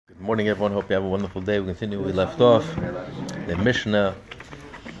Morning, everyone. Hope you have a wonderful day. We continue where we left off. The Mishnah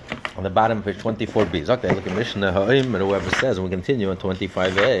on the bottom of page 24b. Okay, look at Mishnah Ha'im, and whoever says, and we continue on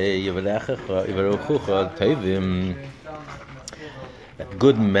 25a, that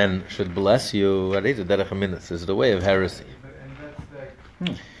good men should bless you. This is the way of heresy.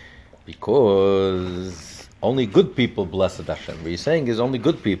 Because only good people bless Hashem. What he's saying is only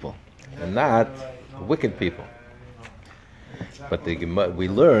good people, and not wicked people. But we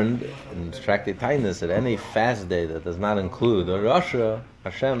learned in Tractate Tainus that any fast day that does not include a Rasha,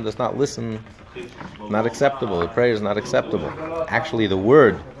 Hashem does not listen, not acceptable. The prayer is not acceptable. Actually, the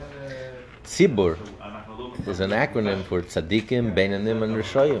word Tzibur is an acronym for Tzadikim, Beinanim, and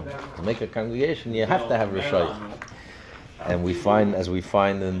Rishayim. To make a congregation, you have to have Rishayim. And we find, as we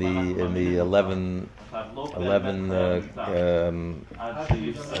find in the 11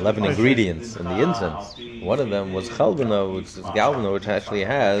 ingredients in the incense. One of them was chalbana, which is galvana, which actually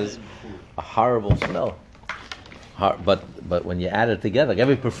has a horrible smell. But when you add it together, like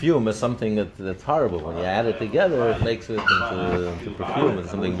every perfume is something that's horrible. When you add it together, it makes it into perfume. It's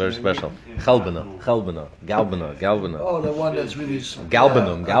something very special. Chalbana, galbana. Oh, the one that's really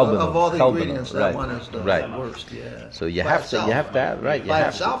galbanum. Of all the chalbana, ingredients, that one is the worst. Yeah. So you have to add, right? By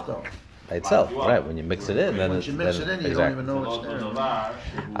itself, though. By itself, right? When you mix it in, then once you mix it in, you don't even know it's there.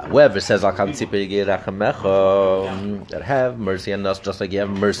 Whoever says that have mercy on us, just like you have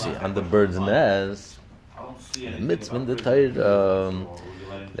mercy on the bird's nest. Mitzvah in the Torah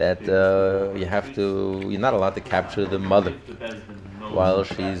that you're not allowed to capture the mother while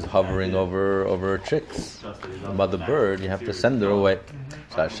she's hovering over her chicks. The mother bird, you have to send her away.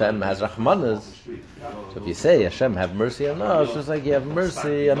 So Hashem has rachmanas. So if you say Hashem have mercy on us, just like you have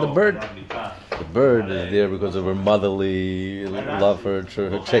mercy on the bird. The bird is there because of her motherly love for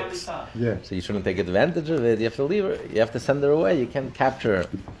her chicks. Yeah. So you shouldn't take advantage of it. You have to leave her. You have to send her away. You can't capture her.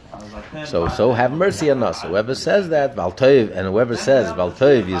 So have mercy on us. Whoever says that, Valtoiv, and whoever says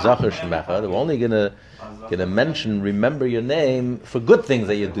Valtoiv Yizacher Shemecha, we're only gonna mention, remember your name for good things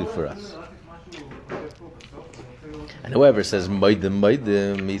that you do for us. And whoever says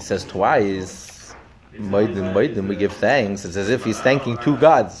Moidim, he says twice, Moidim, we give thanks. It's as if he's thanking two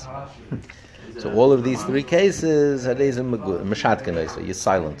gods. So all of these three cases, so you're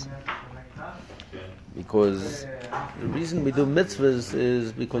silent. Because the reason we do mitzvahs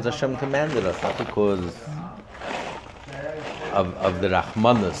is because Hashem commanded us, not because of the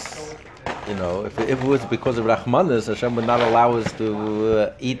Rahmanas. You know, if it was because of Rahmanas, Hashem would not allow us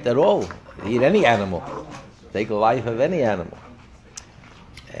to eat at all, eat any animal, take the life of any animal.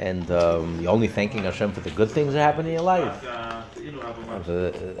 And you're only thanking Hashem for the good things that happen in your life.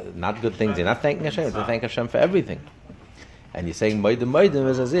 Not good things, you're not thanking Hashem. You have to thank Hashem for everything. And you're saying Moedim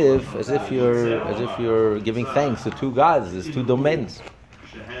is as if you're giving thanks to two gods. There's two domains.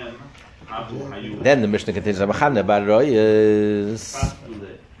 Then the Mishnah continues,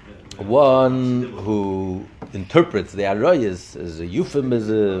 one who interprets the Aroyas as a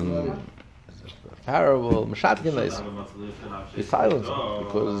euphemism, as a parable, he silences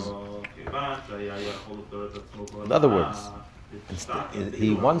because, in other words,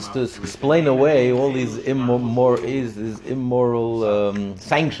 he wants to explain away all these immoral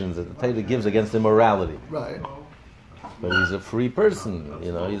sanctions that the Torah gives against immorality. Right. But he's a free person,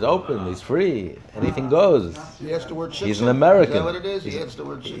 he's open, he's free, anything goes. He has the word He's an American. Is that what it is? He has the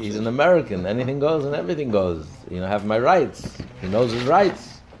word He's an American, anything goes and everything goes. I have my rights. He knows his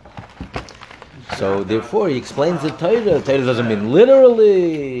rights. So therefore he explains the Torah. The Torah doesn't mean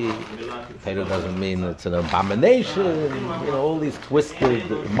literally. Torah doesn't mean it's an abomination. All these twisted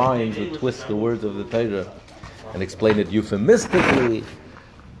minds who twist the words of the Torah and explain it euphemistically.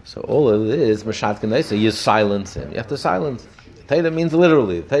 So all of this, Mashat K'nai, you silence him. You have to silence. Torah means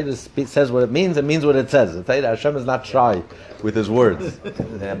literally. Torah says what it means and what it says. Hashem is not shy with his words.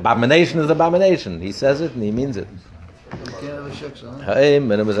 Abomination is abomination. He says it and he means it.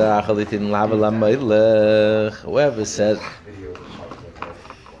 Whoever says,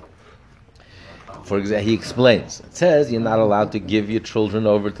 for example, he explains. It says you're not allowed to give your children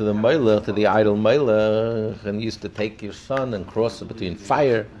over to the Megillah, to the idol Megillah, and you used to take your son and cross it between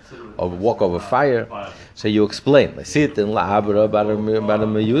fire, or walk over fire. So you explain. I see it in La'abra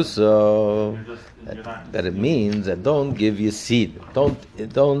that it means that don't give your seed,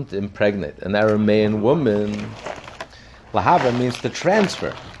 don't impregnate an Aramean woman. Lahabra means to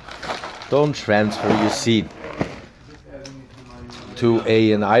transfer. Don't transfer your seed to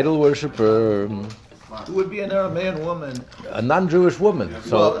an idol worshiper. Who would be an Aramean woman? A non-Jewish woman.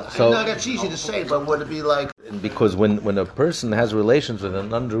 So that's easy to say, but would it be like... Because when a person has relations with a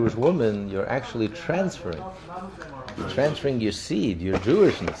non-Jewish woman, you're actually transferring. transferring your seed, your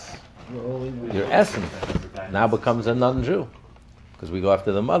Jewishness, your essence, now becomes a non-Jew. Because we go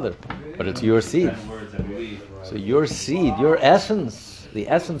after the mother. But it's your seed. So your seed, your essence, the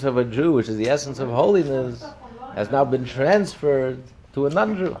essence of a Jew, which is the essence of holiness, has now been transferred to a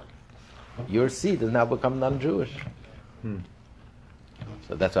non-Jew. Your seed has now become non-Jewish.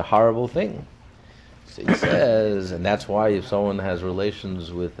 So that's a horrible thing. So he says, and that's why if someone has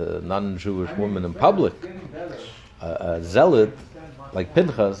relations with a non-Jewish woman in public, a zealot like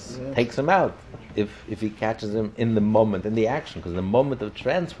Pinchas takes him out if he catches him in the moment, in the action, because the moment of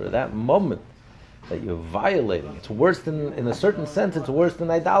transfer, that moment that you're violating, it's worse than, in a certain sense, it's worse than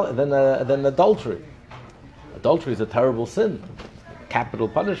than adultery. Adultery is a terrible sin, capital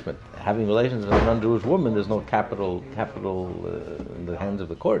punishment. Having relations with a non-Jewish woman, there's no capital in the hands of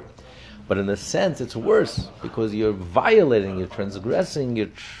the court. But in a sense, it's worse because you're violating, you're transgressing, you're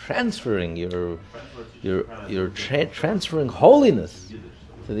transferring, you're transferring holiness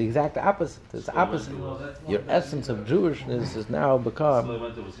to the exact opposite. It's opposite. Your essence of Jewishness has now become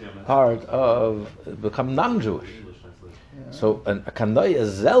non-Jewish. So a kanoi, a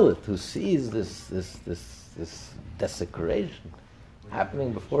zealot who sees this desecration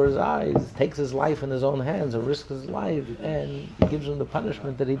happening before his eyes, takes his life in his own hands and risks his life, and he gives him the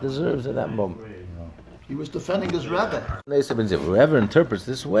punishment that he deserves at that moment. He was defending his rabbi. Whoever interprets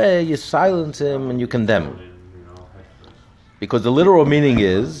this way, you silence him and you condemn him. Because the literal meaning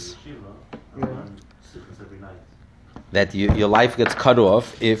is that your life gets cut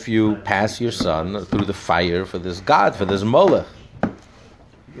off if you pass your son through the fire for this god, for this Molech.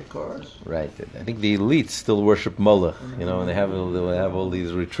 Cars. Right. I think the elites still worship Molech, and they have all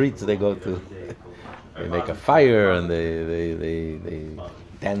these retreats they go to. They make a fire and they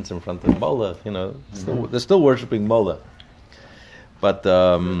dance in front of Molech. They're still worshiping Molech. But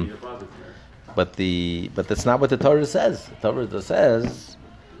that's not what the Torah says. The Torah says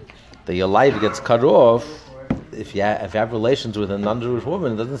that your life gets cut off if you have relations with a non-Jewish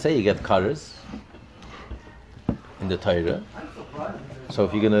woman. It doesn't say you get cutters in the Torah. So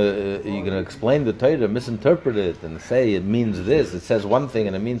if you're gonna explain the Torah, misinterpret it, and say it means this, it says one thing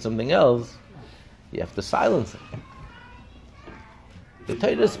and it means something else, you have to silence it. The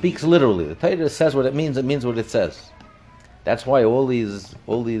Torah speaks literally. The Torah says what it means what it says. That's why all these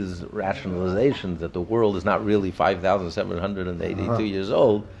rationalizations that the world is not really 5,782 years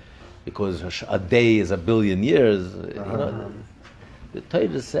old, because a day is a billion years. The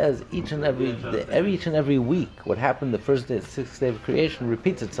Torah says each and every week, what happened the first day, the sixth day of creation,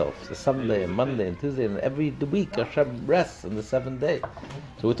 repeats itself. The Sunday and Monday and Tuesday, and every week Hashem rests on the seventh day.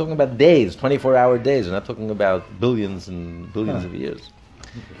 So we're talking about days, 24-hour days. We're not talking about billions and billions of years.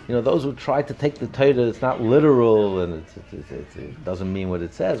 Those who try to take the Torah, it's not literal, and it doesn't mean what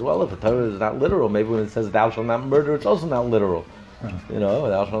it says. Well, if the Torah is not literal, maybe when it says thou shalt not murder, it's also not literal.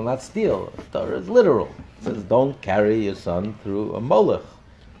 Thou shalt not steal. The Torah is literal. It says, don't carry your son through a molech.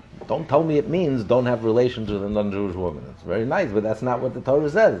 Don't tell me it means don't have relations with a non-Jewish woman. It's very nice, but that's not what the Torah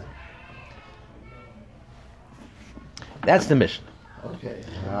says. That's the mission. Okay.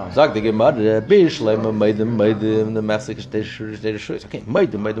 Sagt die Gemara, Bishlema Meidim, the message okay,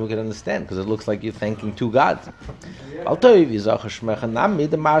 Meidim, we can understand, because it looks like you're thanking two gods. Also,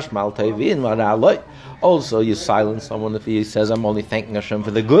 you silence someone if he says, I'm only thanking Hashem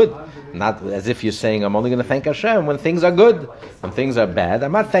for the good. Not as if you're saying, I'm only going to thank Hashem when things are good. When things are bad,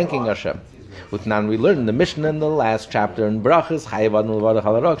 I'm not thanking Hashem. With Nan, we learned in the Mishnah in the last chapter in Brachas,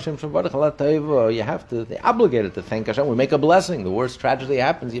 you have to, they're obligated to thank Hashem. We make a blessing. The worst tragedy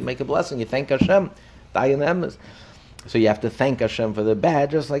happens, you make a blessing, you thank Hashem. So you have to thank Hashem for the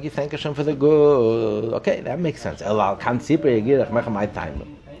bad, just like you thank Hashem for the good. Okay, that makes sense.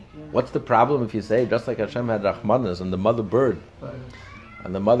 What's the problem if you say, just like Hashem had Rahmanas and the mother bird,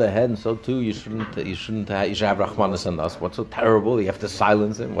 and the mother hen, so too you should have Rahmanas on us. What's so terrible? You have to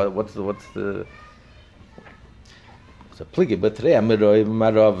silence him. What's the? It's a pligi. But today Amiroim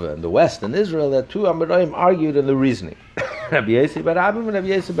Marov in the West in Israel, there are two Amiroim argued in the reasoning. Rabbi Yossi bar Abim and Rabbi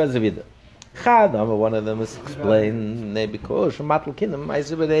Yossi bar Zavida. Chadam, one of them is explained because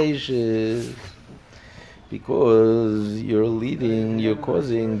you're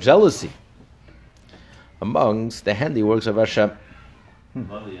causing jealousy amongst the handiworks of Hashem.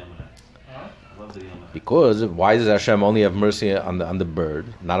 Because why does Hashem only have mercy on the bird,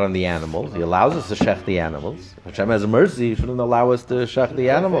 not on the animals? He allows us to shech the animals. If Hashem has mercy, He shouldn't allow us to shech the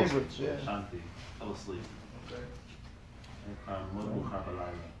animals.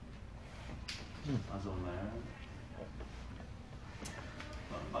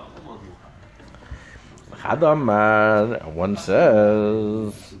 One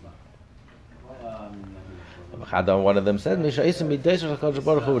says One of them said,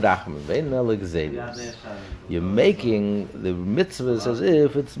 you're making the mitzvahs as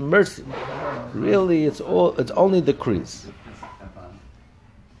if it's mercy. Really, it's only decrees.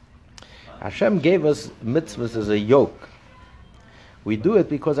 Hashem gave us mitzvahs as a yoke. We do it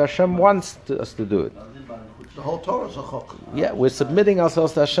because Hashem wants us to do it. The whole Torah is a chok. Yeah, we're submitting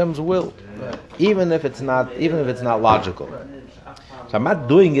ourselves to Hashem's will, even if it's not logical. So I'm not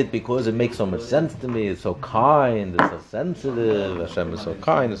doing it because it makes so much sense to me. It's so kind, it's so sensitive. Hashem is so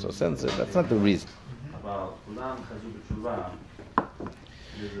kind, it's so sensitive. That's not the reason.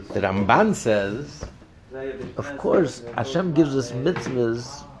 The Ramban says, of course, Hashem gives us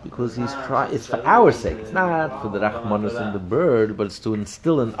mitzvahs because it's for our sake. It's not for the Rachmanis and the bird, but it's to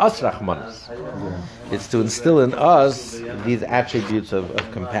instill in us Rachmanis. It's to instill in us these attributes of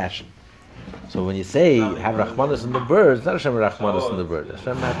compassion. So when you say have Rachmanis in the bird, it's not Hashem Rachmanis in the bird.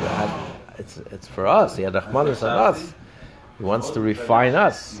 Hashem it's for us. He had Rachmanis on us. He wants to refine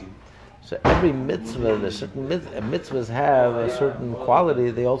us. So every mitzvah, there's certain mitzvahs have a certain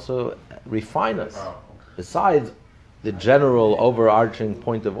quality. They also refine us. Besides the general overarching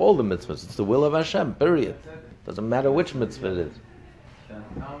point of all the mitzvahs, it's the will of Hashem. Period. Doesn't matter which mitzvah it is.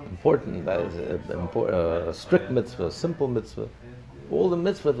 Important. That is a strict mitzvah, a simple mitzvah. All the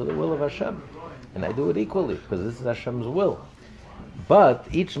mitzvahs are the will of Hashem. And I do it equally, because this is Hashem's will. But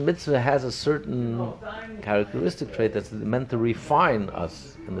each mitzvah has a certain characteristic trait that's meant to refine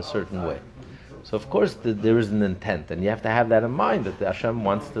us in a certain way. So of course there is an intent, and you have to have that in mind, that Hashem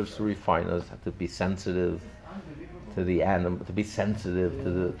wants us to refine us, to be sensitive to the animal, to be sensitive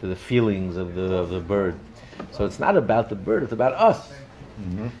to the feelings of the bird. So it's not about the bird, it's about us.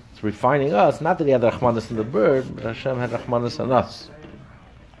 Mm-hmm. It's refining us, not that he had Rachmanis in the bird, but Hashem had Rachmanis on us.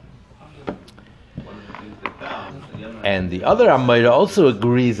 And the other Amayra also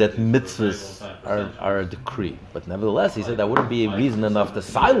agrees that mitzvahs are a decree. But nevertheless, he said that wouldn't be a reason enough to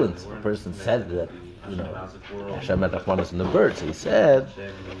silence. The person said that, Hashem had Rachmanis in the bird. So he said,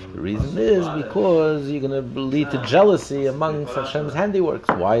 the reason is because you're going to lead to jealousy amongst Hashem's handiworks.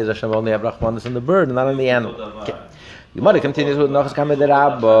 Why does Hashem only have Rachmanis in the bird and not in the animal? Okay. Gemara continues with Nachas Kamed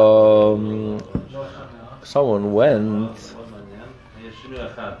Rabba. Someone went.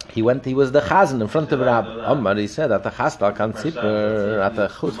 He was the chazan in front of Rab. Omar, he said, at the chastal kan zipper, at the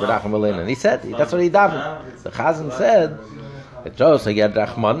chutz v'racham alein. And he said, that's what he davened. The chazan said, that just like you had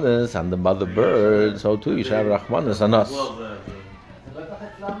Rachmanis on the mother bird, so too you should have Rachmanis on us.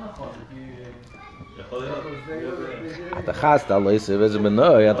 At the chastal, he said, at the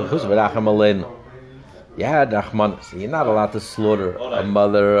chutz v'racham alein. You had Rachmanis. You're not allowed to slaughter a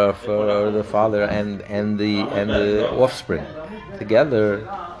mother or the father and the offspring together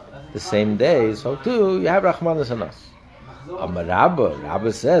the same day, so too you have Rachmanis on us.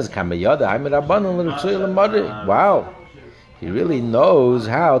 Rabba says, wow, he really knows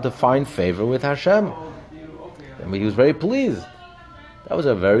how to find favor with Hashem. I mean, he was very pleased. That was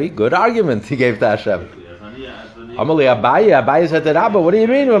a very good argument he gave to Hashem. Abaye said to Rabba, what do you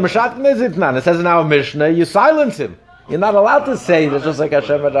mean? It says in our Mishnah, you silence him. You're not allowed to say that just like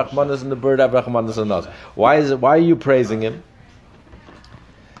Hashem had Rachmanis and the bird have Rachmanis on us. Why are you praising him?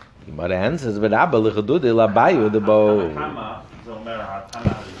 Gemara answers, he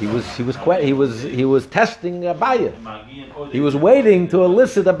was testing Abaye. He was waiting to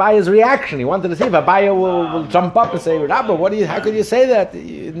elicit Abaye's reaction. He wanted to see if Abaye will jump up and say, Rabba, how could you say that?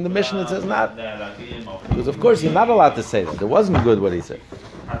 In the Mishnah it says not. Because of course you're not allowed to say that. It wasn't good what he said.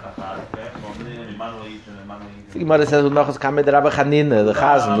 The Gemara says, "Nachas kamed Rabbi Chanina, the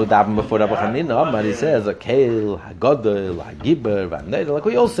Chazan who davened before Rabbi Chanina." Omar, he says, "A keil, hagodol, hagiber, v'aneder," like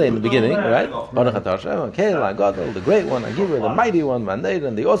we all say in the beginning, right? Baruch atah Hashem, a keil, hagodol, the great one, hagiber, the mighty one, v'aneder,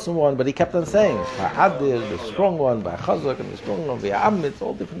 and the awesome one. But he kept on saying, "Ha'adir, the strong one, v'achazak, and the strong one, v'ya'am." It's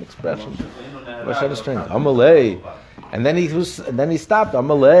all different expressions of Hashem's strength. Amalei, and then he stopped.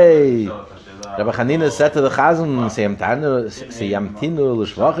 Amalei. Rabbi Chanina said to the Chazan,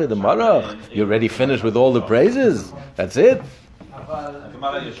 "You already finished with all the praises? That's it?"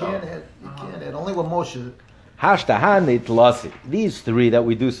 You can't add only with Moshe. Hashtahanit lasi. These three that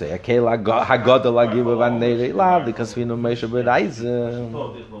we do say, Akel hagodol hagiber v'aneder lav, because we know Moshe b'reisen.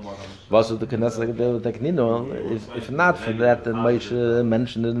 Was the Knesset Teknino? If not for that, then Moshe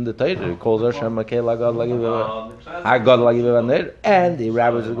mentioned it in the Torah. He calls Hashem Akel hagodol hagiber v'aneder, and the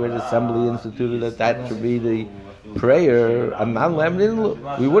rabbis of the Great Assembly instituted that should be the prayer. And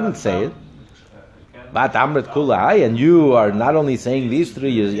we wouldn't say it. But Amrit Kulai, and you are not only saying these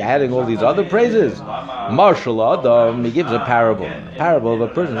three, you're adding all these other praises. Marshal Adam, he gives a parable of a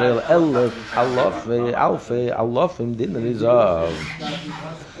person.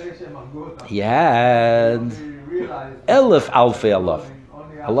 He had Elef alfei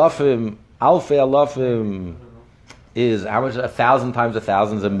alafim. Alfei alafim is how much? 1,000 times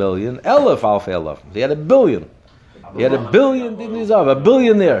 1,000 is a million. Elef alfei alafim. He had 1 billion. He had 1 billion dinars of a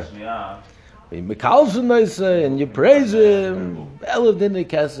billionaire. And you praise him. Elef dinar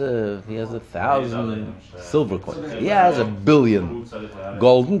kesef. He has 1,000 silver coins. He has 1 billion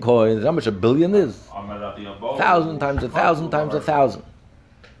golden coins. How much 1 billion is? 1,000 times 1,000 times 1,000.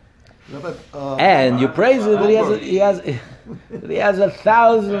 And you praise him that he has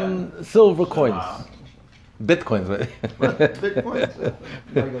 1,000 silver coins. Bitcoins.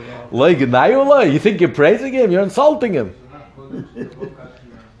 You think you're praising him? You're insulting him.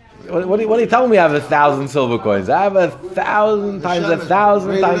 What are you telling me? I have 1,000 silver coins. I have 1,000 times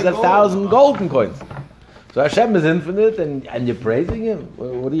 1,000 times 1,000 golden coins. So Hashem is infinite, and you're praising him.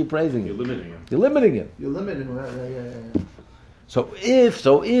 What are you praising him? You're limiting him. You're limiting him. Yeah. So if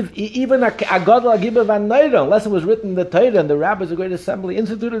even a Gadol Agiba Van Neira, unless it was written in the Torah and the rabbis of the Great Assembly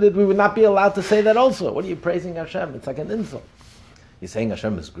instituted it, we would not be allowed to say that also. What are you praising Hashem? It's like an insult. You're saying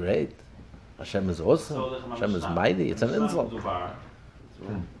Hashem is great, Hashem is awesome, Hashem is mighty. It's an insult.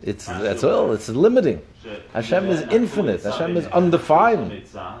 That's all. It's limiting. Hashem is infinite. Hashem is undefined.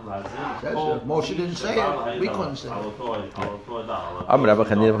 Moshe didn't say it. We couldn't say it. Rabbi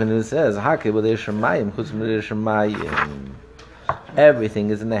Chanina says, everything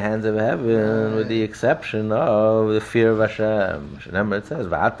is in the hands of heaven, with the exception of the fear of Hashem. Remember, it says,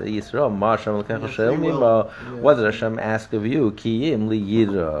 what did Hashem ask of you?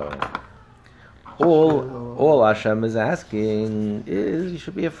 All Hashem is asking is you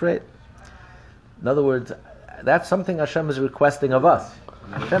should be afraid. In other words, that's something Hashem is requesting of us.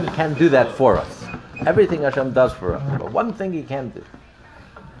 Hashem can't do that for us. Everything Hashem does for us. But one thing He can do.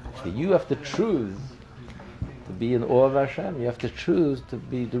 You have to choose to be in awe of Hashem. You have to choose to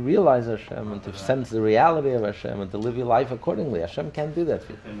realize Hashem and to sense the reality of Hashem and to live your life accordingly. Hashem can't do that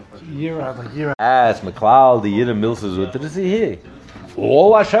for you. Year after year. As McLeod, the Yidden Milses, what did he hear?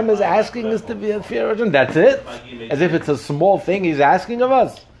 All Hashem is asking is to be a fear of Hashem. That's it. As if it's a small thing He's asking of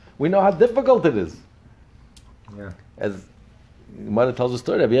us. We know how difficult it is. Yeah. As Mother tells a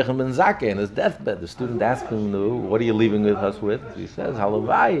story, Rabbi Yechon ben Zakkai in his deathbed, the student asked him, "What are you leaving with us with?" He says,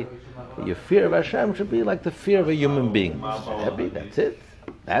 "Halavai, your fear of Hashem should be like the fear of a human being." That's it.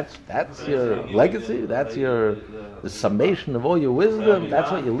 That's your legacy. That's the summation of all your wisdom. That's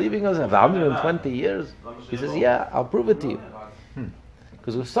what you're leaving us after 120 years. He says, "Yeah, I'll prove it to you."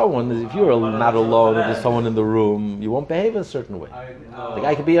 Because if you're not alone, if there's someone in the room, you won't behave in a certain way. The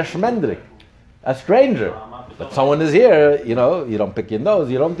guy could be a shmendrik, a stranger. But someone is here, you don't pick your nose,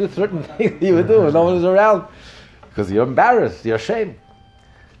 you don't do certain things you would do when no one is around. Because you're embarrassed, you're ashamed.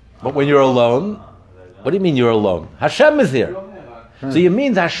 But when you're alone, what do you mean you're alone? Hashem is here. So it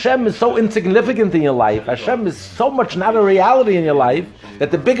means Hashem is so insignificant in your life, Hashem is so much not a reality in your life,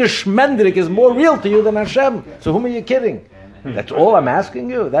 that the biggest shmendrik is more real to you than Hashem. So whom are you kidding? That's all I'm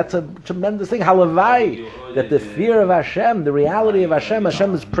asking you. That's a tremendous thing. Halavai, that the fear of Hashem, the reality of Hashem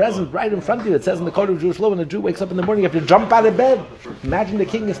is present right in front of you. It says in the Code of Jewish Law, when a Jew wakes up in the morning, you have to jump out of bed. Imagine the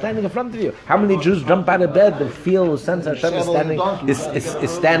king is standing in front of you. How many Jews jump out of bed and feel, sense Hashem is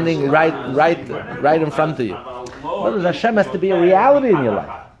standing right in front of you? Well, Hashem has to be a reality in your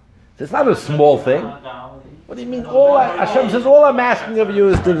life. It's not a small thing. What do you mean? Hashem says, all I'm asking of you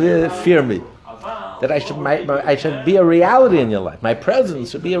is to fear me. That I should be a reality in your life. My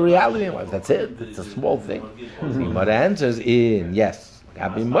presence should be a reality in your life. That's it. It's a small thing. But the answer is yes.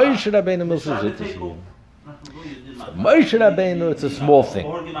 Moshe Rabbeinu, it's a small thing.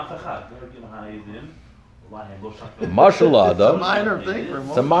 Marshal Adam,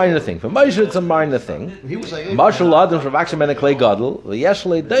 it's a minor thing. For Moshe, it's a minor thing. Marshal Adam from Akshem and a clay gadol.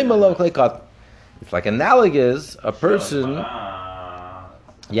 It's like analogous. A person.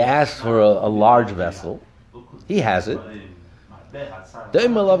 You ask for a large vessel, he has it. The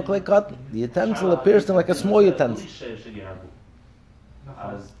utensil appears to him like a small utensil.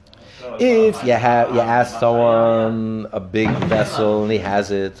 If you ask someone a big vessel and he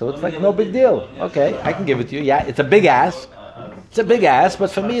has it, so it's like no big deal. Okay, I can give it to you. Yeah, it's a big ask. It's a big ask,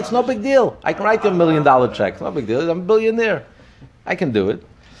 but for me it's no big deal. I can write you $1 million check. It's no big deal. I'm a billionaire. I can do it.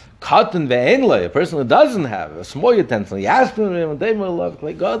 Cotton ve'enle, a person who doesn't have a small utensil, you ask him,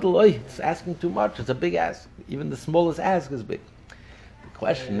 it's asking too much. It's a big ask. Even the smallest ask is big. The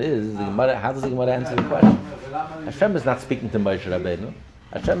question is, how does the Gemara answer the question? Hashem is not speaking to Moshe Rabbeinu.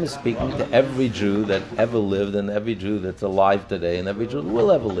 Hashem is speaking to every Jew that ever lived and every Jew that's alive today and every Jew that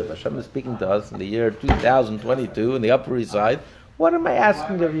will ever live. Hashem is speaking to us in the year 2022 in the Upper East Side. What am I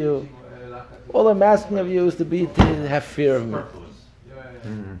asking of you? All I'm asking of you is to have fear of me.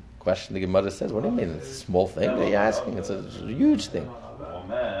 question the Gemara says, what do you mean? It's a small thing that you're asking. It's a huge thing.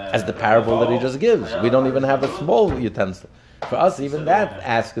 As the parable that he just gives. We don't even have a small utensil. For us, even that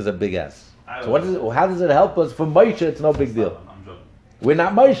ask is a big ask. So how does it help us? For Moshe, it's no big deal. We're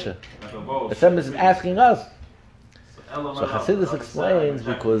not Moshe. Hashem is asking us. So Hasidus explains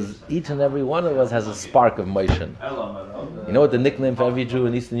because each and every one of us has a spark of Moshe. You know what the nickname for every Jew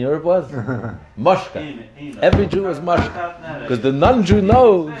in Eastern Europe was? Moshka. Every Jew was Moshka. Because the non-Jew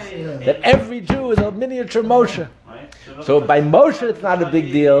knows that every Jew is a miniature Moshe. So by Moshe it's not a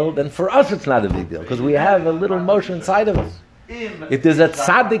big deal, then for us it's not a big deal. Because we have a little Moshe inside of us. If there's a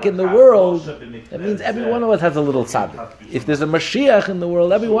tzaddik in the world, that means every one of us has a little tzaddik. If there's a Mashiach in the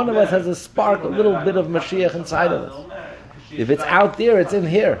world, every one of us has a spark, a little bit of Mashiach inside of us. If it's out there, it's in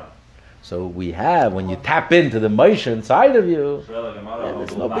here. So we have, when you tap into the Moshe inside of you, then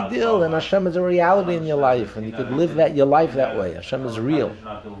it's no big deal. And Hashem is a reality in your life, and you could live your life that way. Hashem is real.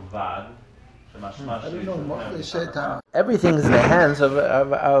 Everything's in the hands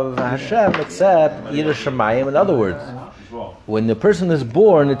of Hashem except Yiras Shamayim. In other words, when the person is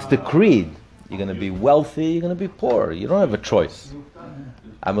born, it's decreed. You're going to be wealthy, you're going to be poor. You don't have a choice.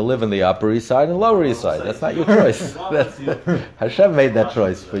 I'm going to live in the Upper East Side and Lower East Side. That's not your choice. Hashem made that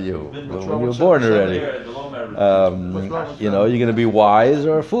choice for you when you were born already. You're going to be wise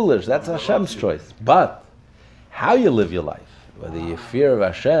or foolish. That's Hashem's choice. But how you live your life, whether you fear of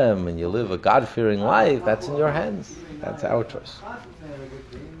Hashem and you live a God-fearing life, that's in your hands. That's our choice.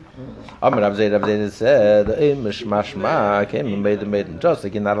 Amr Rav Zayd said, just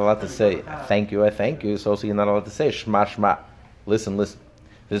like you're not allowed to say, I thank you, so also you're not allowed to say, Shma Shma. Listen.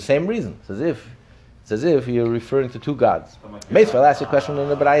 For the same reason. It's as if you're referring to two gods. Meisvel, I'll ask you a question in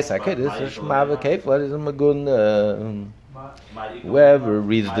the Braisa. Okay, this is Shema v'Keif, what is a Magun? Whoever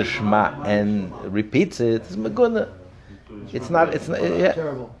reads the Shema and repeats it, it's Magun. It's not a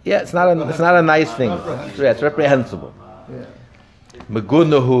nice thing. It's reprehensible.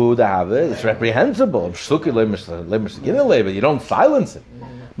 Magunahu dahave, it's reprehensible. But you don't silence it.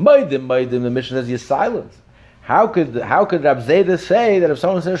 Maidim, the mission says you silence. How could Rav Zayda say that if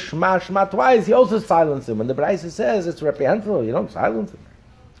someone says Shema, Shema twice, he also silences him? When the Braisa says it's reprehensible, you don't silence him.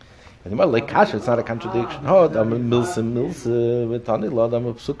 It's not a contradiction.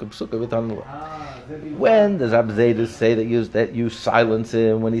 When does Rav Zayda say that you silence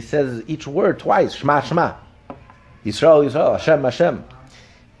him? When he says each word twice, Shema, Shema. Yisrael, Yisrael, Hashem, Hashem.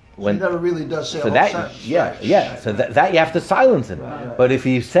 When he never really does say so that, So that you have to silence him. But if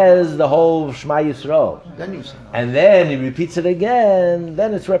he says the whole Shema Yisrael, then you and then he repeats it again,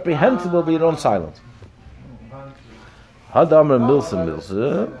 then it's reprehensible, but you don't silence him. Hadamar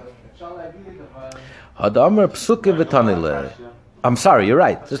milsa. Hadamar psuke v'tanile. I'm sorry, you're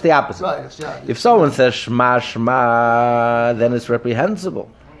right. Just the opposite. Right, if someone says Shema, Shema, then it's reprehensible.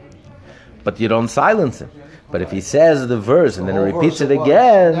 But you don't silence him. But if he says the verse and then he repeats it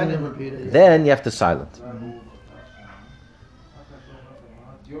again, then you have to silence.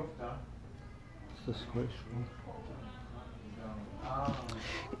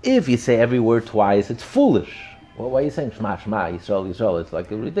 If you say every word twice, it's foolish. Well, why are you saying Shema, Shema, Yisrael, Yisrael? It's like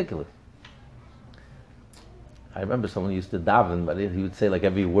ridiculous. I remember someone used to daven, but he would say like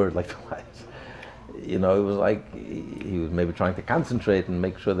every word like twice. It was like he was maybe trying to concentrate and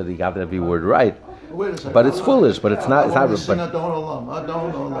make sure that he got every word right. But it's foolish. But it's not. It's not.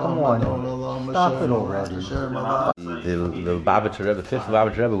 Stop it already. The Babich Rebbe, fifth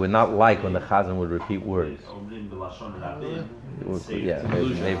Babich Rebbe, would not like when the Chazan would repeat words.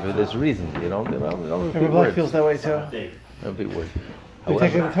 Maybe for this reason. You don't repeat Everybody words. feels that way too. Don't repeat words. We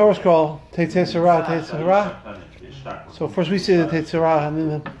take the Torah scroll, Tetzerah. So first we say the Tetzerah, and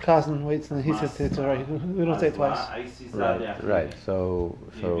then the Chazan waits, and then he says Tetzerah. We don't say it twice. Right. So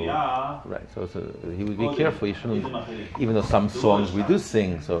he would be careful. You shouldn't, even though some songs we do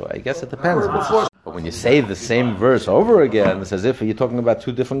sing. So I guess it depends. But when you say the same verse over again, it's as if you're talking about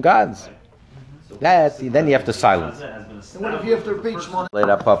two different gods. Then you have to silence. And what if you have to repeat Shema?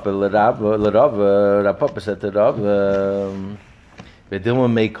 Papa said to Rav, maybe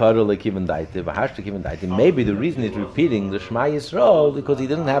the reason he's repeating the Shema Yisrael because he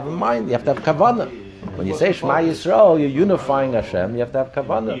didn't have in mind. You have to have kavanah. When you say Shema Yisrael, you're unifying Hashem. You have to have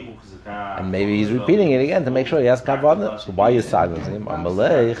kavanah. And maybe he's repeating it again to make sure he has kavanah. So why are you silencing him? What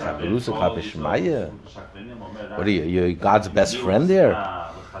are you? You're God's best friend here.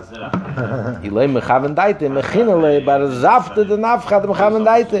 If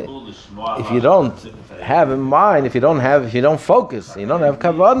you don't have in mind, if you don't focus, you don't have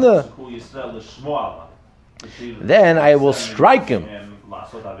kavanah, then I will strike him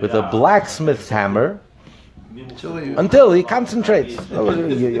with a blacksmith's hammer Until he concentrates.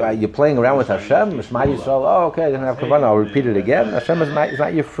 You're playing around with Hashem. Shema Yisrael. Oh, okay, I didn't have kavanah. I'll repeat it again. Hashem is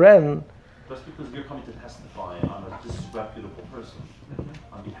not your friend. Just because you're coming to testify on a disreputable person,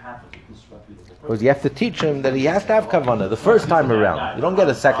 on behalf of a disreputable person. Because you have to teach him that he has to have kavanah the first time around. You don't get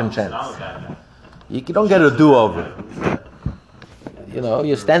a second chance. You don't get a do-over.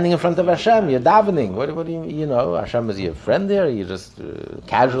 You're standing in front of Hashem. You're davening. What do you Hashem is your friend there? You just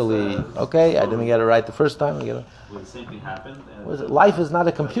casually, okay, I didn't get it right the first time. Well, the same thing happened. Life is not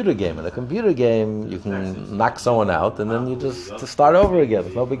a computer game. In a computer game, you can knock someone out and then you just to start over again.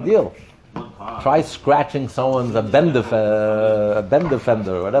 It's no big deal. Try scratching someone's a bender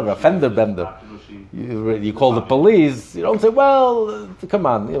fender or whatever, a fender bender. You call the police. You don't say, well, come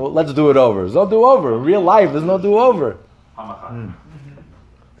on, let's do it over. There's no do-over. In real life, there's no do-over.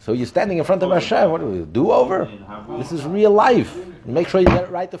 So you're standing in front of Hashem. What do we do over? This is real life. Make sure you get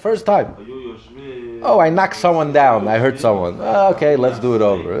it right the first time. Oh, I knocked someone down. I hurt someone. Okay, let's do it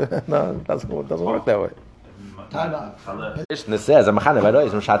over. No, it doesn't work that way. It says,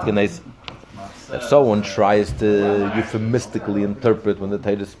 if someone tries to euphemistically interpret when the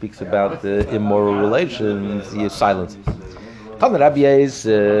Torah speaks about immoral relations, he silences. Rabbi Yosef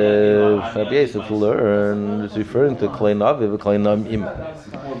learned is referring to that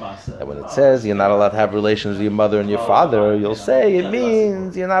when it says you're not allowed to have relations with your mother and your father, you'll say it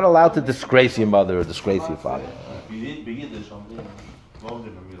means you're not allowed to disgrace your mother or disgrace your father.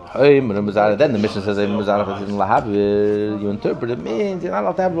 Then the Mishnah says you interpret it means you're not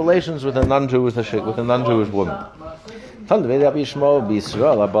allowed to have relations with a non-Jewish woman.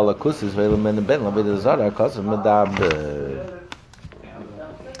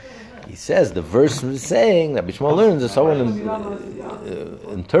 He says the verse is saying that Bishma learns that someone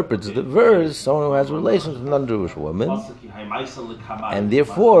interprets the verse, someone who has relations with a non-Jewish woman, and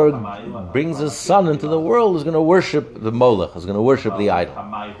therefore brings his son into the world, is going to worship the Molech, is going to worship the idol.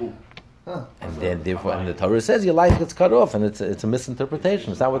 And then therefore, and the Torah says your life gets cut off, and it's a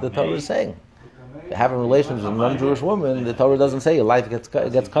misinterpretation. It's not what the Torah is saying. If you're having relations with a non-Jewish woman, the Torah doesn't say your life gets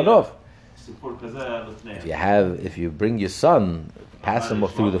cut off. If you bring your son, pass him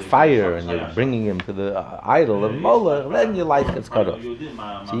through the fire, and you're bringing him to the idol of Molech, then your life gets cut off.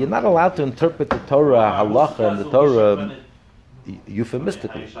 So you're not allowed to interpret the Torah, halacha, and the Torah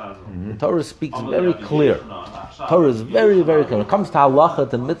euphemistically. The Torah speaks very clear. The Torah is very, very clear. When it comes to halacha,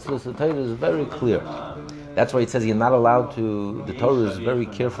 to mitzvahs, the Torah is very clear. That's why it says you're not allowed to. The Torah is very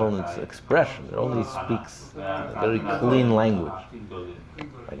careful in its expression. It only speaks very clean language.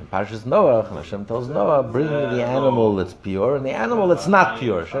 Like in Parshas Noach, and Hashem tells Noah, bring me the animal that's pure and the animal that's not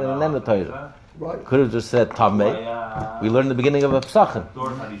pure. Could have just said Tameh. We learned in the beginning of a Psachim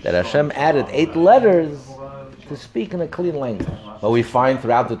that Hashem added 8 letters to speak in a clean language. But we find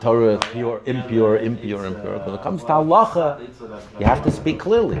throughout the Torah pure, impure. When it comes to halacha, you have to speak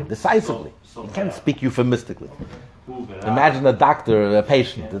clearly, decisively. You can't speak euphemistically. Imagine a doctor, a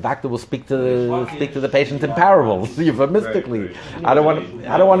patient. The doctor will speak to the patient in parables, euphemistically. I don't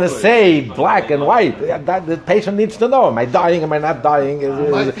want to say black and white. The patient needs to know: am I dying? Am I not dying?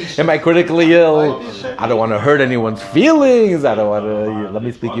 Am I critically ill? I don't want to hurt anyone's feelings. I don't want to. Let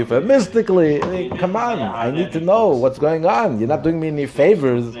me speak euphemistically. I mean, come on! I need to know what's going on. You're not doing me any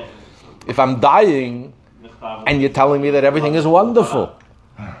favors if I'm dying, and you're telling me that everything is wonderful.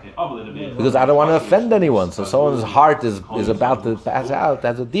 Because I don't want to offend anyone. So someone's heart is about to pass out,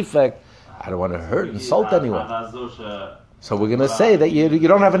 has a defect. I don't want to hurt, insult anyone. So we're going to say that you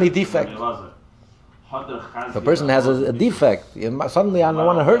don't have any defect. If a person has a defect, suddenly I don't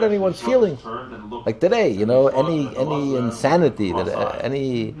want to hurt anyone's feelings. Like today, any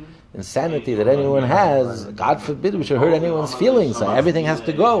insanity that anyone has, God forbid we should hurt anyone's feelings. So everything has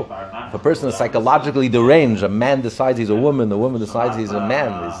to go. If a person is psychologically deranged, a man decides he's a woman decides he's a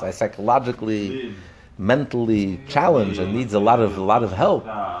man, he's psychologically, mentally challenged and needs a lot of help.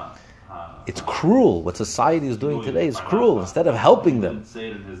 It's cruel. What society is doing today is cruel. Instead of helping them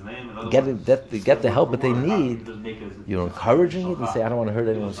get the help that they need, you're encouraging it. You say, I don't want to hurt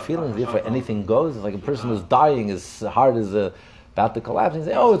anyone's feelings. Therefore, anything goes. It's like a person who's dying, his heart is about to collapse, and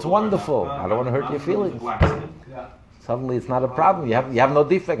you say, oh, it's wonderful. I don't want to hurt your feelings. Suddenly it's not a problem. You have no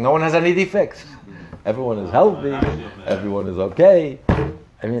defect. No one has any defects. Everyone is healthy. Everyone is okay.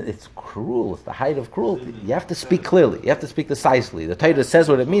 I mean, it's cruel. It's the height of cruelty. You have to speak clearly. You have to speak decisively. The Torah says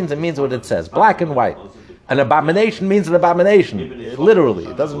what it means what it says. Black and white. An abomination means an abomination. Literally.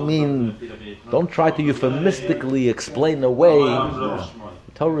 It doesn't mean, don't try to euphemistically explain away.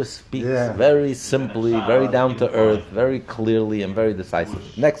 Torah speaks very simply, very down to earth, very clearly, and very decisively.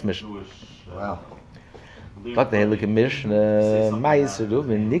 Next mission. Wow.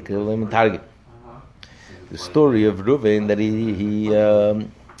 the story of Reuven that he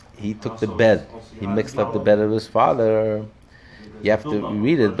took the bed. He mixed up the bed of his father. You have to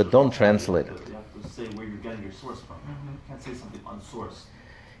read it, but don't translate it. You have to say where you're getting your source from. You can't say something unsourced.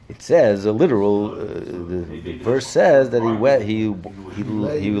 It says a literal. The verse says that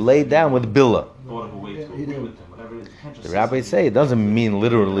he laid down with Billah. The rabbis say it doesn't mean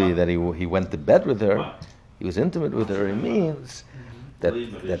literally that he went to bed with her. He was intimate with her. It means that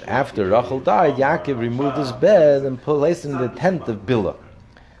after Rachel died, Yaakov removed his bed and placed in the tent of Billah,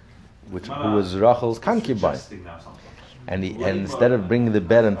 who was Rachel's concubine. And instead of bringing the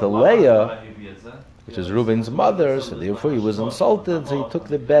bed into Leah, which is Reuben's mother, so therefore he was insulted. So he took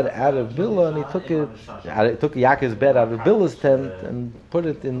the bed out of Billah and he took Yaakov's bed out of Billah's tent and put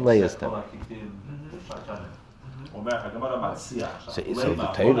it in Leah's tent. So the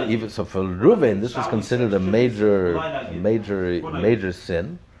Torah, even so for Reuben, this was considered a major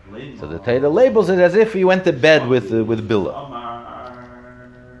sin. So the Torah labels it as if he went to bed with Billah.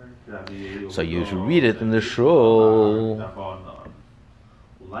 So you should read it in the shul,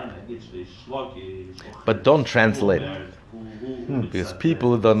 but don't translate it, because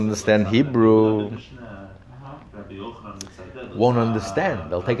people who don't understand Hebrew won't understand.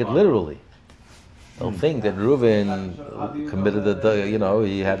 They'll take it literally. They'll think that Reuven committed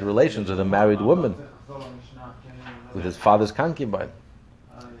he had relations with a married woman, with his father's concubine.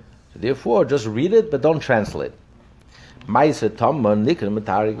 So therefore, just read it, but don't translate. But this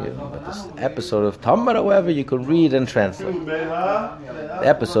episode of Tamar, however, you can read and translate. The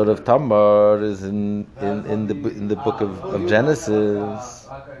episode of Tamar is in the book of Genesis,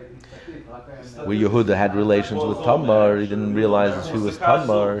 where Yehuda had relations with Tamar. He didn't realize that she was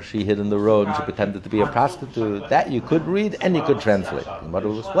Tamar. She hid in the road and she pretended to be a prostitute. That you could read and you could translate. And what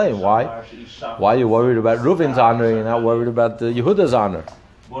will explain why you're worried about Reuven's honor and you're not worried about Yehuda's honor.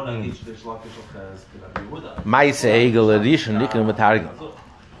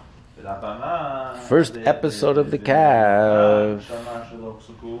 First episode of the calf.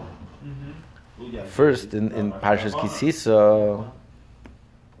 First in Parshas Kisisa,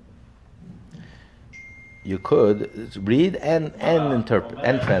 you could read and interpret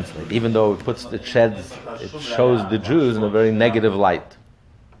and translate, even though it shows the Jews in a very negative light.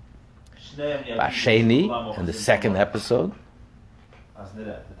 Basheni, in the second episode.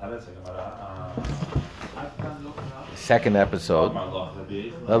 Second episode.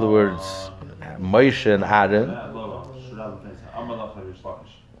 In other words, Moshe and Aaron.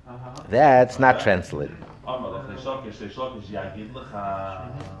 That's not translated.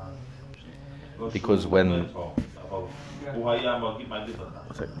 Because when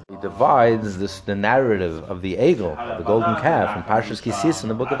he divides the narrative of the Egel, the golden calf, in Parshas Kisis in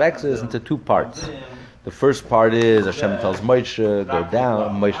the book of Exodus into two parts. The first part is Hashem tells Moshe, go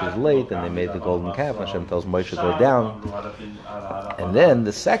down. Moshe is late, and they made the golden calf. Hashem tells Moshe, go down. And then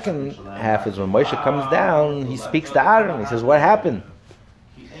the second half is when Moshe comes down, he speaks to Aaron. He says, what happened?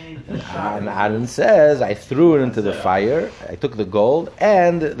 And Aaron says, I threw it into the fire, I took the gold,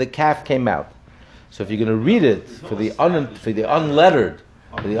 and the calf came out. So if you're going to read it for the unlettered,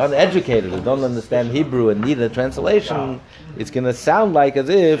 for the uneducated who don't understand Hebrew and need a translation, it's going to sound like as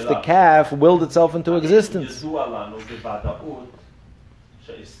if the calf willed itself into existence.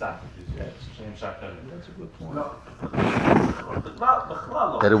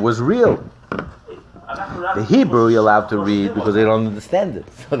 That it was real. The Hebrew you're allowed to read because they don't understand it.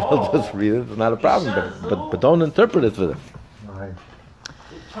 So they'll just read it, it's not a problem. But don't interpret it for them.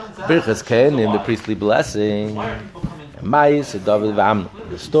 Birchas Ken in the priestly blessing. Mais David v'Amnon.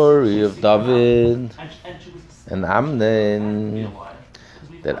 The story of David and Amnon.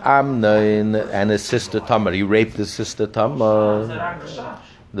 That Amnon and his sister Tamar, he raped his sister Tamar.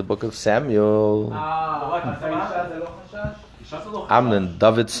 The book of Samuel. Amnon,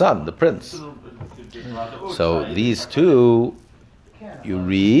 David's son, the prince. So these two, you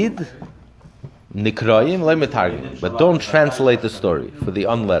read Nikrayim le'metargim, but don't translate the story for the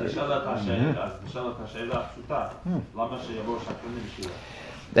unlettered.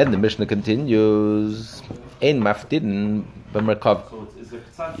 Then the Mishnah continues, Ein maftirin b'merkava.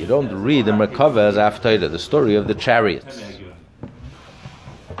 You don't read the Merkava as after the story of the chariots.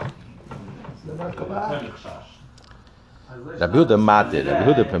 Rabbi Yehuda matir. Rabbi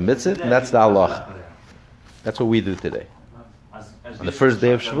Yehuda permits it, and that's the halacha. That's what we do today. On the first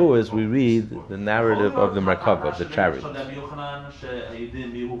day of Shavuos, we read the narrative of the Merkava, of the chariots.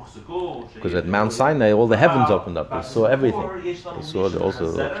 Because at Mount Sinai, all the heavens opened up. They saw everything. They saw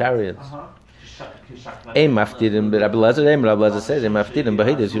also the chariots. Ein maftirin, Rabbi Elazar says, Ein maftirin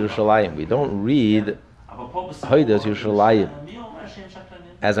b'Hodas Yerushalayim. We don't read Hodas Yerushalayim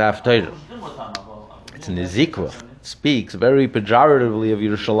as after. It's an Ezekiel. It speaks very pejoratively of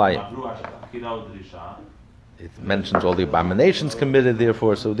Yerushalayim. It mentions all the abominations committed,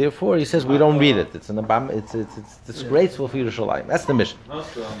 therefore he says we don't read it. It's disgraceful for Yerushalayim. That's the mission.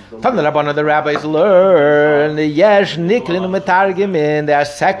 From the Rabbanah, the rabbis learn yesh niklin u'metargimin. There are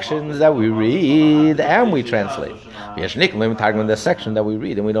sections that we read and we translate. Yesh niklin u'metargimin. There's section that we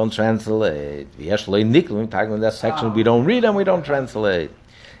read and we don't translate. Yesh loy niklin u'metargimin. There's section we don't read and we don't translate.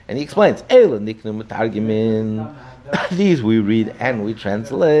 And he explains, Eila niklin u'metargimin. These we read and we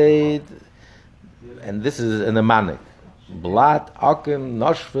translate. And this is an Amanik. Blat, Akim,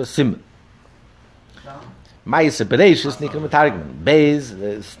 Noshva, Simon. Ma'aseh Bereshis, Nikum Targum. Beis,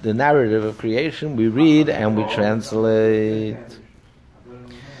 the narrative of creation, we read and we translate.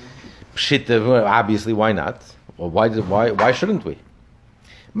 Pshita, obviously, why not? Or why shouldn't we?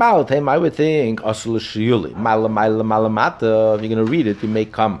 Ma'altem, I would think, Asul Shiyuli. Malamata, if you're going to read it, it may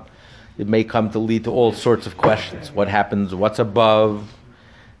come to lead to all sorts of questions. What happens, what's above?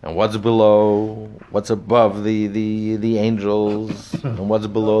 And what's below? What's above the angels? And what's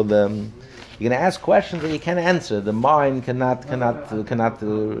below them? You're going to ask questions that you can't answer. The mind cannot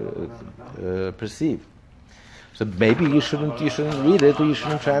perceive. So maybe you shouldn't read it or you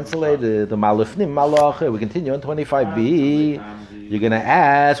shouldn't translate it. The malufnim malacha. We continue on 25b. You're going to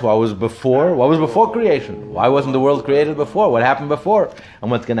ask what was before creation. Why wasn't the world created before? What happened before?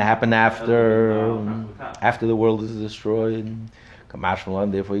 And what's going to happen after the world is destroyed?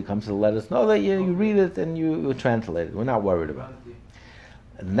 Therefore, he comes to let us know that you read it and you translate it. We're not worried about it.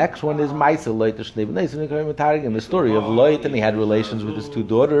 The next one is Maisa Loit the story of Loit, and he had relations with his two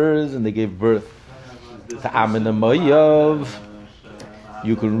daughters, and they gave birth to Amin and Moav.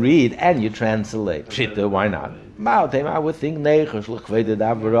 You can read and you translate. Pshita, why not? I would think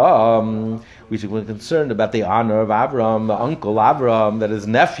we should be concerned about the honor of Abraham, the uncle Abraham, that his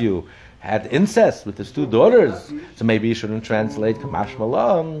nephew had incest with his two daughters. So maybe you shouldn't translate Kamash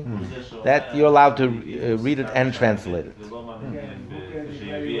Malam, that you're allowed to read it and translate it.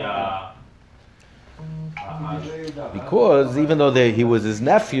 Because even though he was his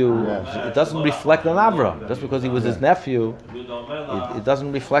nephew, it doesn't reflect on Abraham. Just because he was his nephew, it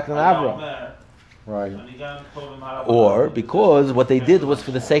doesn't reflect on Abraham. Right. Or because what they did was for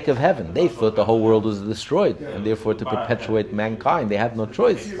the sake of heaven. They thought the whole world was destroyed, and therefore to perpetuate mankind, they had no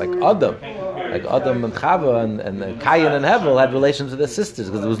choice. Like Adam and Chava and Cain and Hevel had relations with their sisters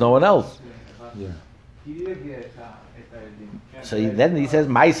because there was no one else. Yeah. So then he says,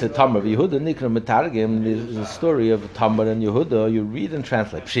 Maisa Tamar of Yehuda, Nikra Metargim, is the story of Tamar and Yehuda. You read and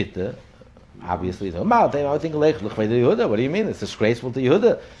translate. Pshita, obviously. What do you mean? It's disgraceful to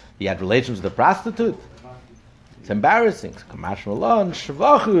Yehuda. He had relations with a prostitute. It's embarrassing. On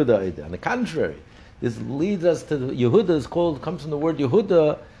the contrary, this leads us to Yehuda comes from the word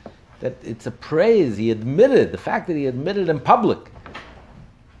Yehuda, that it's a praise. He admitted, the fact that he admitted in public.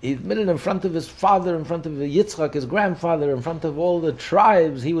 He admitted in front of his father, in front of Yitzchak, his grandfather, in front of all the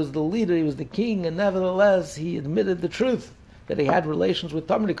tribes. He was the leader, he was the king, and nevertheless, he admitted the truth, that he had relations with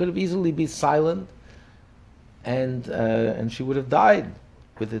Tamar. He could have easily been silent, and she would have died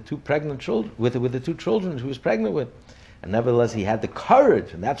with the two pregnant children, with the two children she was pregnant with. And nevertheless, he had the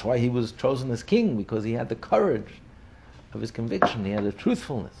courage, and that's why he was chosen as king, because he had the courage of his conviction. He had the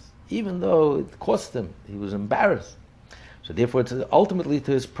truthfulness. Even though it cost him, he was embarrassed. So therefore, it's ultimately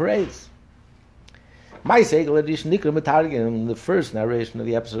to his praise. The first narration of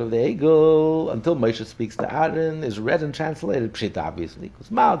the episode of the Egel, until Moshe speaks to Aaron, is read and translated. Pshit, obviously,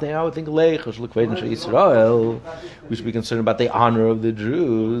 because I would think we should be concerned about the honor of the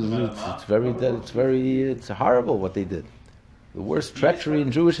Jews. It's horrible what they did. The worst treachery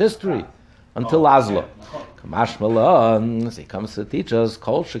in Jewish history until Oslo. Kamash Malan, he comes to teach us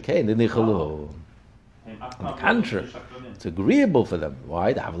Kol Shekein Nichalu. On the contrary, it's agreeable for them.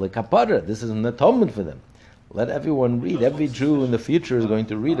 Why? This is an atonement for them. Let everyone read. Every Jew in the future is going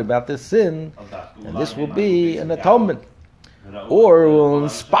to read about this sin, and this will be an atonement. Or will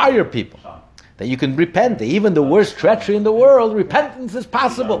inspire people that you can repent. Even the worst treachery in the world, repentance is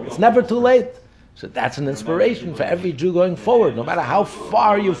possible. It's never too late. So that's an inspiration for every Jew going forward, no matter how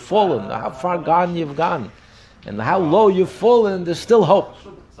far you've fallen, how far gone you've gone, and how low you've fallen, there's still hope.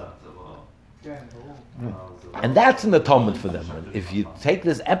 And that's an atonement for them. And if you take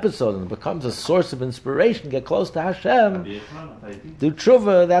this episode and it becomes a source of inspiration, get close to Hashem, do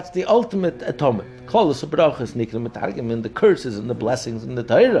tshuva, that's the ultimate atonement. The curses and the blessings and the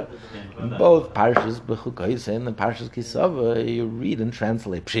Torah. In both Parshas B'chukos and Parshas Kisava, you read and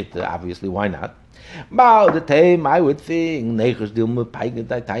translate Pshita, obviously, why not? The time I would think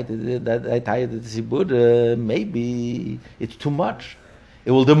maybe it's too much.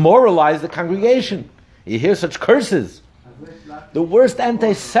 It will demoralize the congregation. You hear such curses. The worst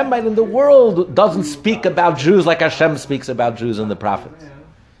anti-Semite in the world doesn't speak about Jews like Hashem speaks about Jews and the prophets.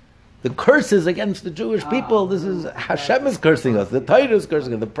 The curses against the Jewish people, this is, Hashem is cursing us, the Torah is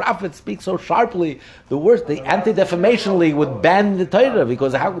cursing us, the prophets speak so sharply. The worst, the Anti-Defamation League would ban the Torah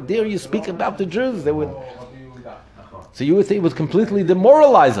because how dare you speak about the Jews? They would. So you would think it would completely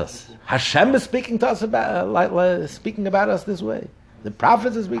demoralize us. Hashem is speaking to us speaking about us this way. The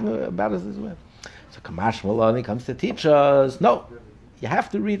prophets are speaking about us this way. So Kamash Malani comes to teach us, no, you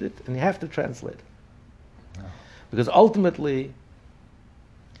have to read it and you have to translate it. Because ultimately,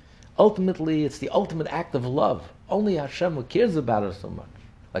 it's the ultimate act of love. Only Hashem who cares about us so much.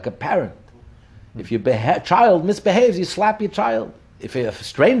 Like a parent. If your child misbehaves, you slap your child. If a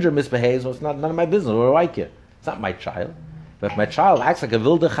stranger misbehaves, well, it's none of my business. What do I care? It's not my child. But if my child acts like a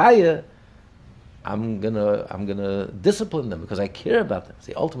wilde chaya, I'm gonna discipline them because I care about them. It's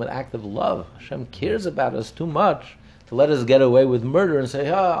the ultimate act of love. Hashem cares about us too much to let us get away with murder and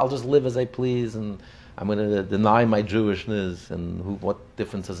say, I'll just live as I please and I'm going to deny my Jewishness and what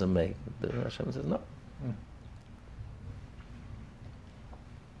difference does it make? Hashem says no.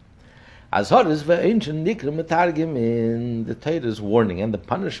 As hard as the ancient nikra metargim in the Torah's warning and the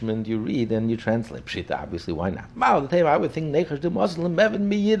punishment you read and you translate. Pshita, obviously, why not? I would think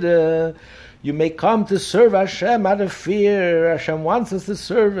you may come to serve Hashem out of fear. Hashem wants us to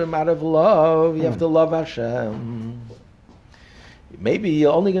serve Him out of love. You have to love Hashem. Maybe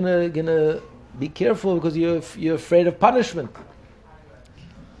you're only gonna be careful because you're afraid of punishment.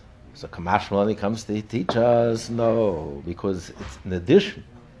 So Kamash Malani comes to teach us, no, because it's in addition.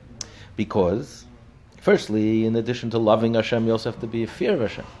 Because, firstly, in addition to loving Hashem, you also have to be a fear of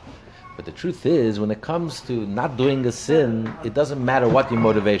Hashem. But the truth is, when it comes to not doing a sin, it doesn't matter what your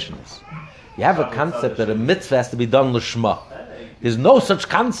motivation is. You have a concept that a mitzvah has to be done l'shma. There's no such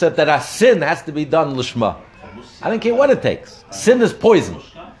concept that a sin has to be done l'shma. I don't care what it takes. Sin is poison.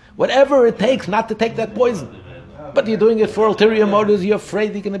 Whatever it takes not to take that poison. But you're doing it for ulterior motives, you're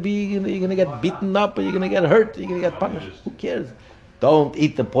afraid you're going to get beaten up, or you're going to get hurt, you're going to get punished. Who cares? Don't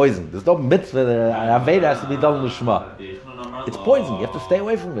eat the poison. There's no mitzvah that Aveda has to be done l'shma. It's poison. You have to stay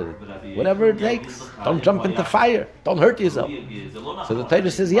away from it. Whatever it takes. Don't jump into fire. Don't hurt yourself. So the Torah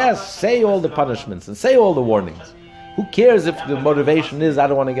says, yes, say all the punishments and say all the warnings. Who cares if the motivation is, I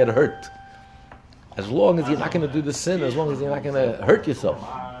don't want to get hurt? As long as you're not going to do the sin, as long as you're not going to hurt yourself.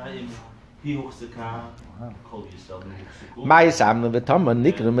 The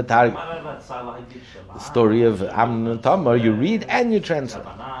story of Amnon and Tamar, you read and you translate.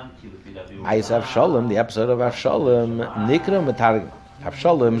 The episode of Avshalom, Nikra Metargim.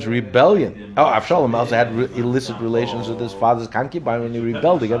 Avshalom's rebellion. Avshalom also had illicit relations with his father's concubine when he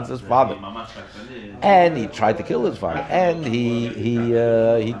rebelled against his father. And he tried to kill his father. And he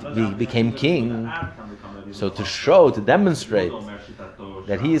became king. So to demonstrate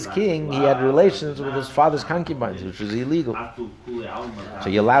that he is king, he had relations with his father's concubines, which was illegal. So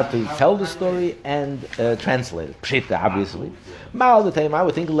you're allowed to tell the story and translate it. Pshita, obviously. All the time, I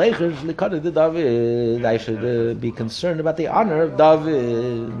would think, David, I should be concerned about the honor of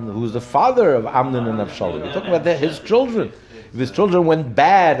David, who's the father of Amnon and Avshalom. You're talking about his children. If his children went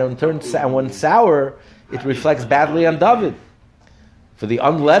bad and went sour, it reflects badly on David. For the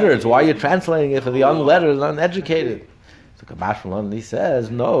unlettered, why are you translating it for the unlettered and uneducated? So Kamash Malani says,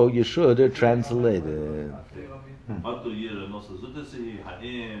 no, you should translate it.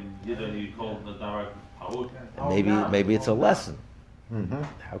 Maybe it's a lesson.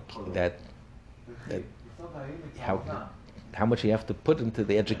 How much you have to put into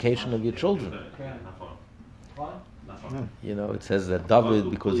the education of your children. You know, it says that David,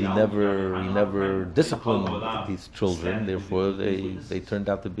 because he never disciplined these children, therefore they turned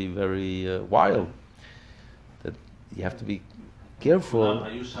out to be very wild. That you have to be careful.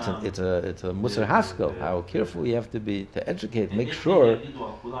 It's a Musar Haskell, how careful you have to be to educate, make sure.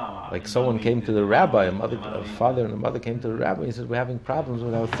 Like someone came to the rabbi, a father and a mother came to the rabbi, and he said, we're having problems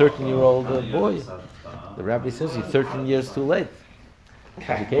with our 13-year-old boy. The rabbi says, he's 13 years too late.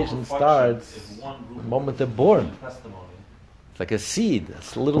 Education starts the moment they're born. It's like a seed.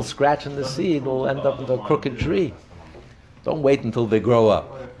 A little scratch in the seed will end up into a crooked tree. Don't wait until they grow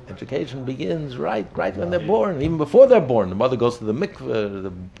up. Education begins right when they're born. Even before they're born, the mother goes to the mikveh,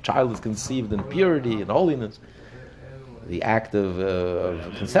 the child is conceived in purity and holiness. The act of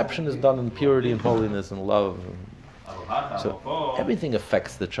conception is done in purity and holiness and love. So everything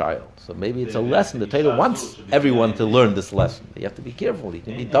affects the child. So maybe it's a lesson. The Torah wants everyone to learn this lesson. You have to be careful. You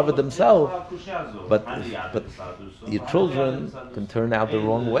can be David himself, but your children can turn out the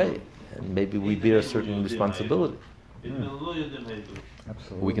wrong way, and maybe we bear a certain responsibility. Absolutely.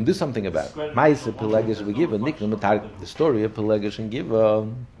 We can do something about it. Ma'aseh Pelegish v'Giva, Niknu Matargim. The story of Pelegish and Giva,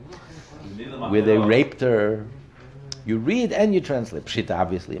 where they raped her. You read and you translate. Pshita,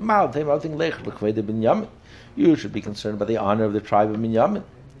 obviously. You should be concerned about the honor of the tribe of Binyamin.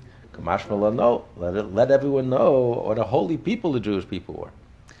 No, let everyone know what a holy people the Jewish people were.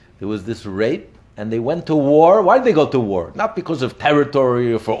 There was this rape, and they went to war. Why did they go to war? Not because of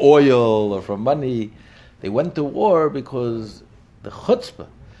territory or for oil or for money. They went to war because the chutzpah,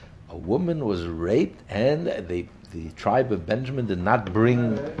 a woman was raped, and the tribe of Benjamin did not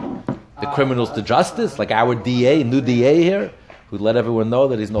bring the criminals to justice, like our DA, new DA here, who let everyone know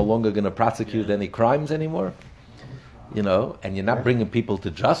that he's no longer going to prosecute any crimes anymore. You know, and you're not bringing people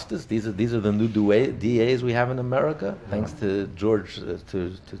to justice. These are the new DAs we have in America, thanks to George, to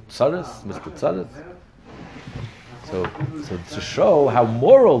Tsaris, Mr. Tsaris. So to show how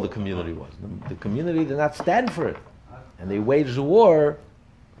moral the community was. The community did not stand for it. And they waged a war,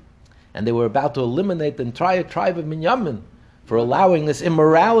 and they were about to eliminate the entire tribe of Binyamin for allowing this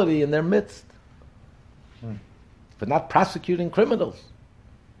immorality in their midst. For not prosecuting criminals.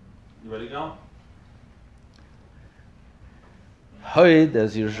 You ready to go? Hoyd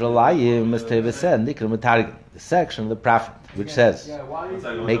as Yerushalayim as Teva said, Nikra Matargim, the section of the prophet, which says,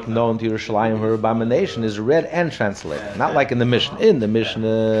 make known to Yerushalayim her abomination, is read and translated. Not like in the Mishnah. In the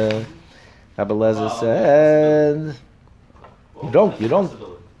Mishnah, Rabbi Lezer said, you don't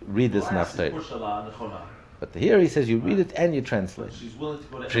read this in Haftarah. But here he says you read it and you translate.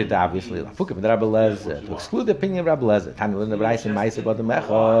 Pshita, obviously, to exclude the opinion of Rabbi Lezer.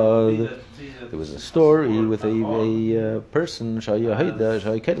 There was a story with a person,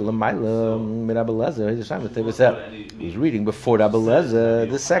 he's reading before Rabbi Lezer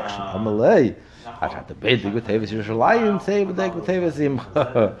this section.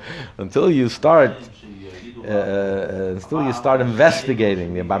 Until you start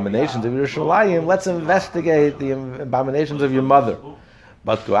investigating the abominations of Yerushalayim, let's investigate the abominations of your mother.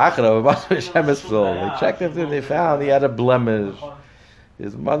 But they checked him and they found he had a blemish.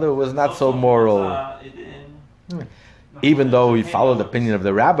 His mother was not so moral. Even though he followed the opinion of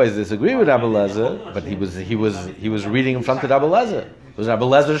the rabbis, disagree with Rabbi Lezer, but he was reading in front of Rabbi Lezer. It was Rabbi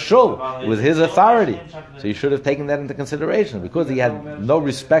Lezer's shul. It was his authority. So he should have taken that into consideration. Because he had no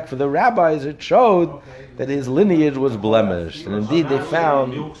respect for the rabbis, it showed that his lineage was blemished. And indeed they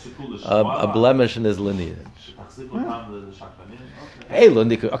found a blemish in his lineage.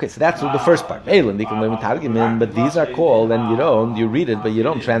 Okay, so that's the first part. But these are called, and you read it, but you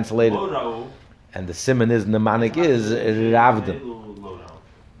don't translate it. And the simon is, mnemonic is, Ravdim.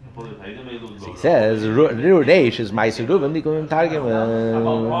 So he says, Reish is Ma'aser Ruven,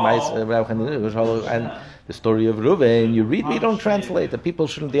 and the story of Ruven, you read, but you don't translate. The people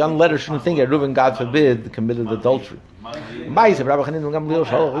shouldn't, the unlettered shouldn't think that Ruven, God forbid, committed adultery. With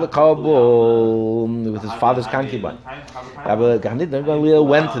his father's concubine. Rabbi Gamliel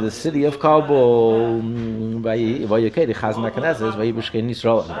went to the city of Kabul. The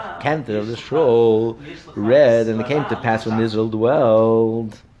cantor of the scroll read, and it came to pass when Israel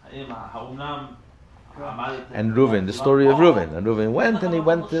dwelled. And Reuven, the story of Reuven. And Reuven went and he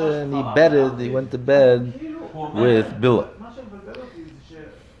went to bed with Bilhah.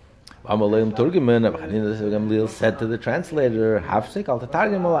 Gamliel said to the translator,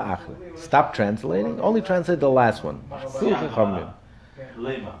 stop translating, only translate the last one.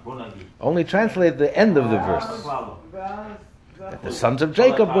 Only translate the end of the verse. That the sons of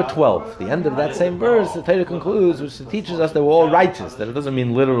Jacob were 12. The end of that same verse, the Torah concludes, which teaches us they were all righteous. That it doesn't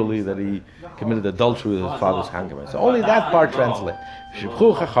mean literally that he committed adultery with his father's concubine. So only that part translate.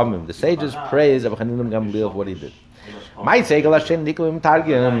 The sages praise Rabbi Chanina Gamliel for what he did. The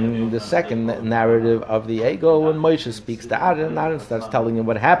second narrative of the ego, when Moshe speaks to Aaron, and Aaron starts telling him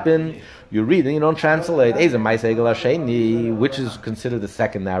what happened. You read and you don't translate. Which is considered the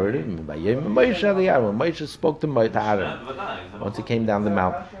second narrative. When Moshe spoke to Aaron once he came down the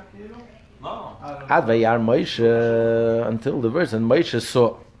mountain. Until the verse, and Moshe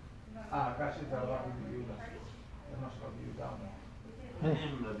saw.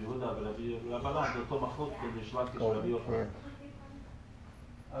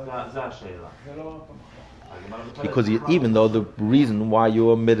 Because even though the reason why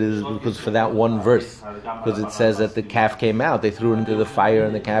you omit it is because for that one verse, because it says that the calf came out, they threw it into the fire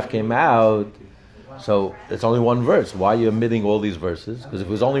and the calf came out. So it's only one verse. Why are you omitting all these verses? Because if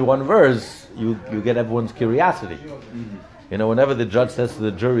it was only one verse, you get everyone's curiosity. Whenever the judge says to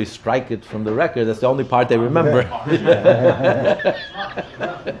the jury, strike it from the record, that's the only part they remember.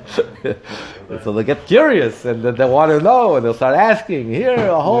 So they get curious and they want to know, and they'll start asking. Here,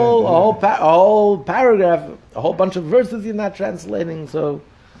 a whole paragraph a whole bunch of verses you're not translating, so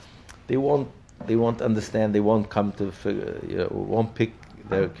they won't understand, they won't come to figure, won't pick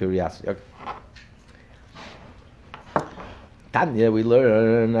their curiosity. Okay. Tanya, we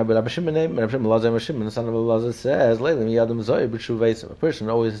learn, Rabbi Shimon, the son of Elazar, says, a person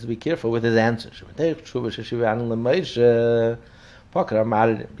always has to be careful with his answers.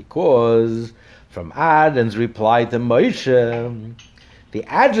 Because from Aaron's reply to Moshe, the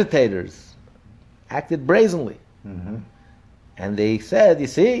agitators acted brazenly. Mm-hmm. And they said, you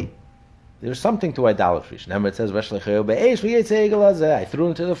see, there's something to idolatry. Remember it says, I threw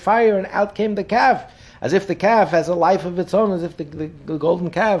into the fire and out came the calf. As if the calf has a life of its own, as if the golden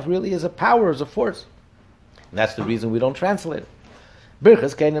calf really is a power, is a force. And that's the reason we don't translate it. In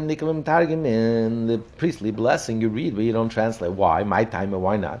the priestly blessing you read, but you don't translate. Why? My time,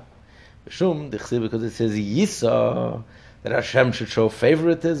 why not? Because it says Yisa, that Hashem should show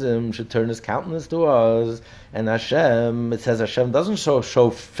favoritism, should turn his countenance to us. And Hashem, it says Hashem doesn't show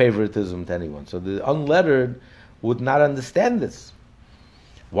favoritism to anyone. So the unlettered would not understand this.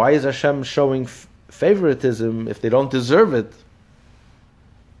 Why is Hashem showing favoritism if they don't deserve it?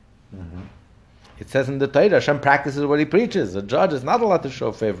 Mm-hmm. It says in the Torah, Hashem practices what he preaches. A judge is not allowed to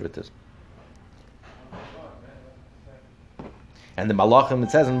show favoritism. And the Malachim,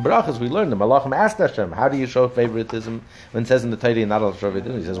 it says in Brachas, we learned, the Malachim asked Hashem, how do you show favoritism? When it says in the Torah, you're not allowed to show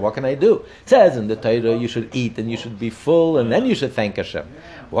favoritism. He says, what can I do? It says in the Torah, you should eat and you should be full and then you should thank Hashem.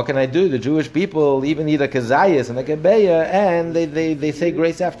 What can I do? The Jewish people even eat a kazayas and a kebeya and they say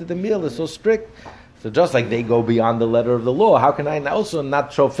grace after the meal. They're so strict. So just like they go beyond the letter of the law, how can I also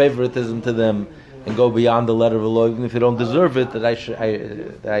not show favoritism to them and go beyond the letter of the law, even if they don't deserve it, that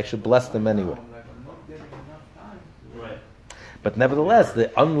I should bless them anyway? Right. But nevertheless,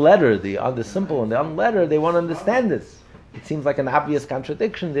 the unlettered, the simple and the unlettered, they won't understand this. It seems like an obvious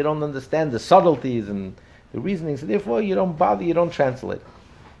contradiction. They don't understand the subtleties and the reasoning. So therefore, you don't bother, you don't translate.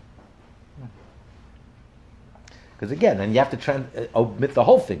 Because again, and you have to omit the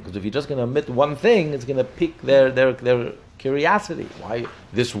whole thing. Because if you're just going to omit one thing, it's going to pique their curiosity. Why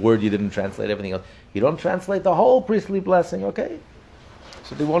this word you didn't translate everything else? You don't translate the whole priestly blessing, okay?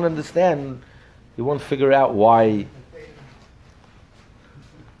 So they won't understand. They won't figure out why.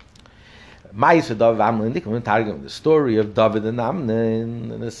 The story of David and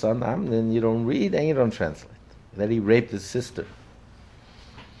Amnon and his son Amnon, you don't read and you don't translate. That he raped his sister.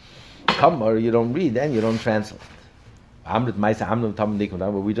 Kamar, you don't read and you don't translate.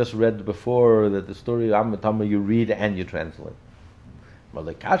 We just read before that the story of Amnon Tamar you read and you translate. Well,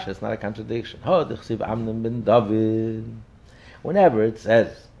 the kasha is not a contradiction. Whenever it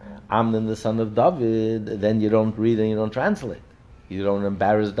says Amnon the son of David, then you don't read and you don't translate. You don't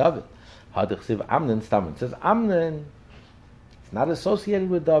embarrass David. Amnon it says Amnon, it's not associated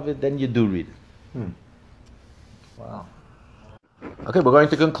with David, then you do read it. Wow. Okay, we're going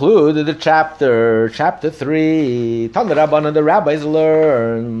to conclude the chapter 3. Tana Rabban and the rabbis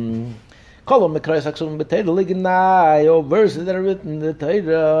learn. Verses that are written in the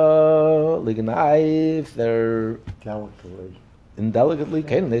Torah, lignai, if they're indelicately,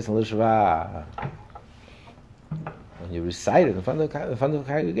 when you recite it in front of the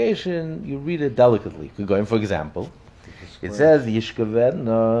congregation, you read it delicately. You could go in, for example, it says Yishkaven,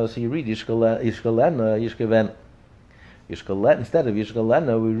 so you read Yishkaven. Instead of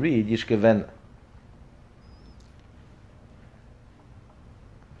Yishkalena, we read Yishkaven.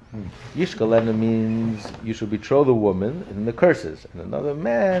 Yishkalena means you should betroth a woman in the curses, and another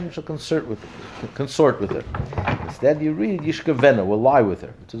man shall consort with her. Instead, you read Yishkavena, will lie with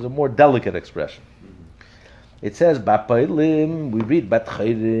her, which is a more delicate expression. It says Bapailim, we read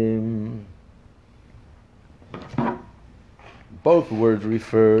Batchairim. Both words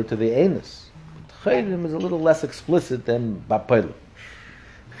refer to the anus. Chayrim is a little less explicit than Bapailim.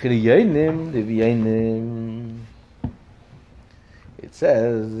 Chiriyainim, Deviyainim. It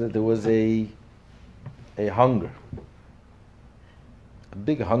says that there was a hunger, a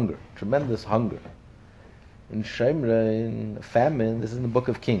big hunger, tremendous hunger. In Shemra, in famine, this is in the Book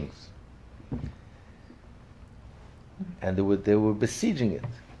of Kings. And they were besieging it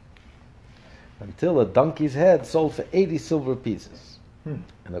until a donkey's head sold for 80 silver pieces. And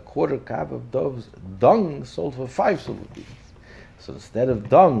a quarter cup of dove's dung sold for 5 silver pieces. So instead of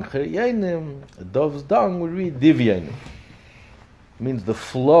dung, chiriyainim, a dove's dung, we read divyainim. Means the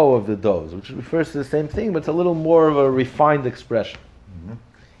flow of the doves, which refers to the same thing, but it's a little more of a refined expression. Mm-hmm.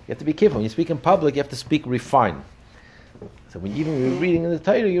 You have to be careful. When you speak in public, you have to speak refined. So when you're reading in the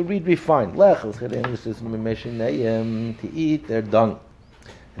Torah, you read refined. To eat their dung,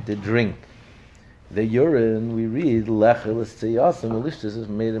 and to drink their urine, we read lechel is tziyasam, malishtas is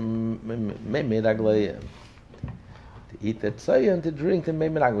made aglayim. To eat the tzaya and to drink the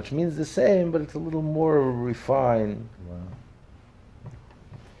meimenag, which means the same, but it's a little more refined.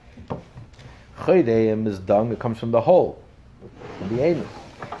 Chodeim is dung, it comes from the hole, from the anus.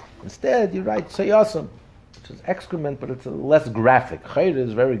 Instead, you write tzayasam, which is excrement, but it's less graphic. Chodeim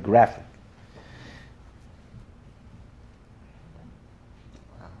is very graphic.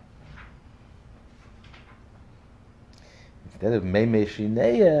 Instead of meimei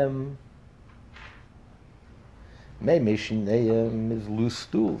shineim is loose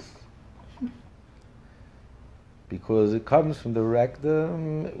stools. Because it comes from the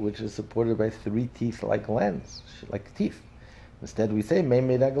rectum, which is supported by 3 teeth like glands, like teeth. Instead we say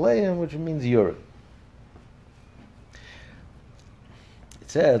meimei ragleim, which means urine.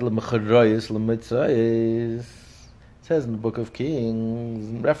 It says, l'mecharoyis, l'mitzayis. It says in the Book of Kings,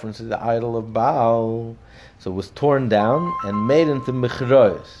 in reference to the idol of Baal, so it was torn down and made into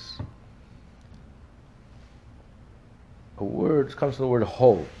mecharoyis. A word comes from the word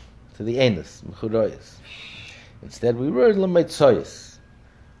hole, to the anus, mecharoyis. Instead, we word l'meitzoyis,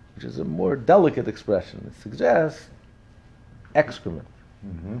 which is a more delicate expression. It suggests excrement.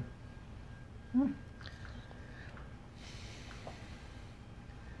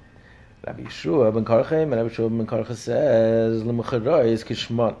 Rabbi Yeshua ben Karcha says, l'mecharoyis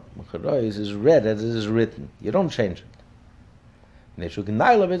kishmon. Mecharoyis is read as it is written. You don't change it.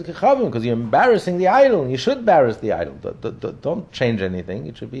 Because you're embarrassing the idol, and you should embarrass the idol. Don't change anything.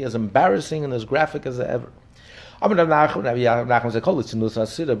 It should be as embarrassing and as graphic as ever. You're not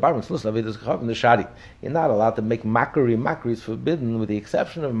allowed to make mockery. Mockery is forbidden, with the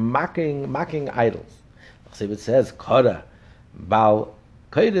exception of mocking idols. It says, Kora, Baal,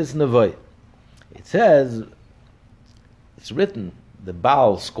 Kodesh Nevoy. It says, it's written, the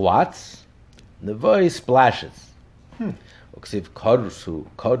Baal squats, Nevoy splashes. It's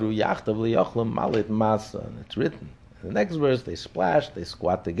written. In the next verse, they splash, they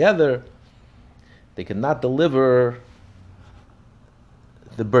squat together. They cannot deliver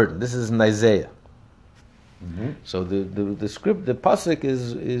the burden. This is in Isaiah. So the script, the pasuk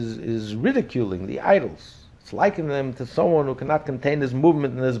is ridiculing the idols. It's likening them to someone who cannot contain his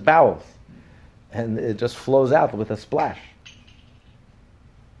movement in his bowels, and it just flows out with a splash.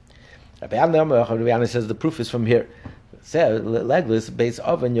 Rabbi Yana says the proof is from here. Leglis base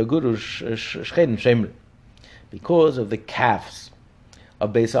oven yoguru shchedim shemrin, because of the calves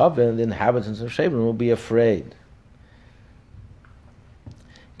of Beis Oven, the inhabitants of Shebron will be afraid.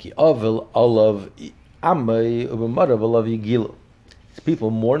 Ki ovel olav amay ubamarav olav yigilu. Its people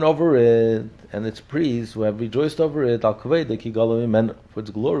mourn over it, and its priests who have rejoiced over it, al kaveda ki galu imenu, for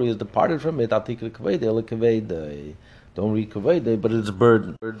its glory is departed from it, al tikra kaveda el kaveda. Don't read kaveda, but its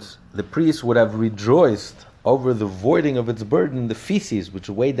burden. The priests would have rejoiced over the voiding of its burden, the feces which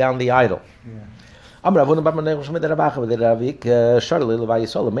weigh down the idol. A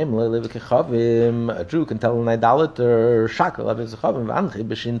Jew can tell an idolater,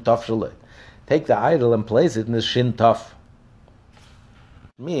 take the idol and place it in his shin tuf.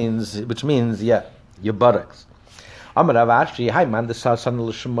 Which means, your buttocks. Someone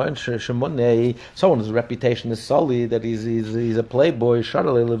whose reputation is sullied, that he's a playboy, you're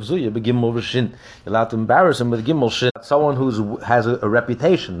allowed to embarrass him with gimel shin. Someone who has a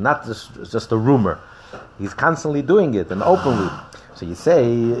reputation, not just a rumor. He's constantly doing it and openly. So you say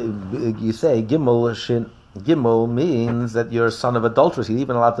gimel shin. Gimel means that you're a son of adulteress. He's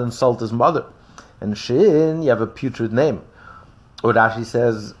even allowed to insult his mother. And shin, you have a putrid name. Or Rashi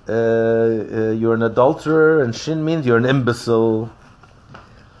says you're an adulterer, and shin means you're an imbecile.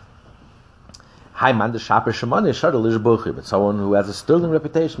 But someone who has a sterling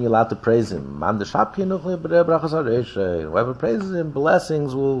reputation, you're allowed to praise him. Whoever praises him,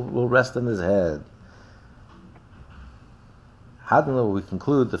 blessings will rest on his head. We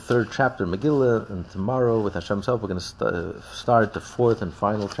conclude the 3rd chapter of Megillah, and tomorrow, with Hashem's help, we're going to start the 4th and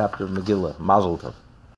final chapter of Megillah, Mazel Tov.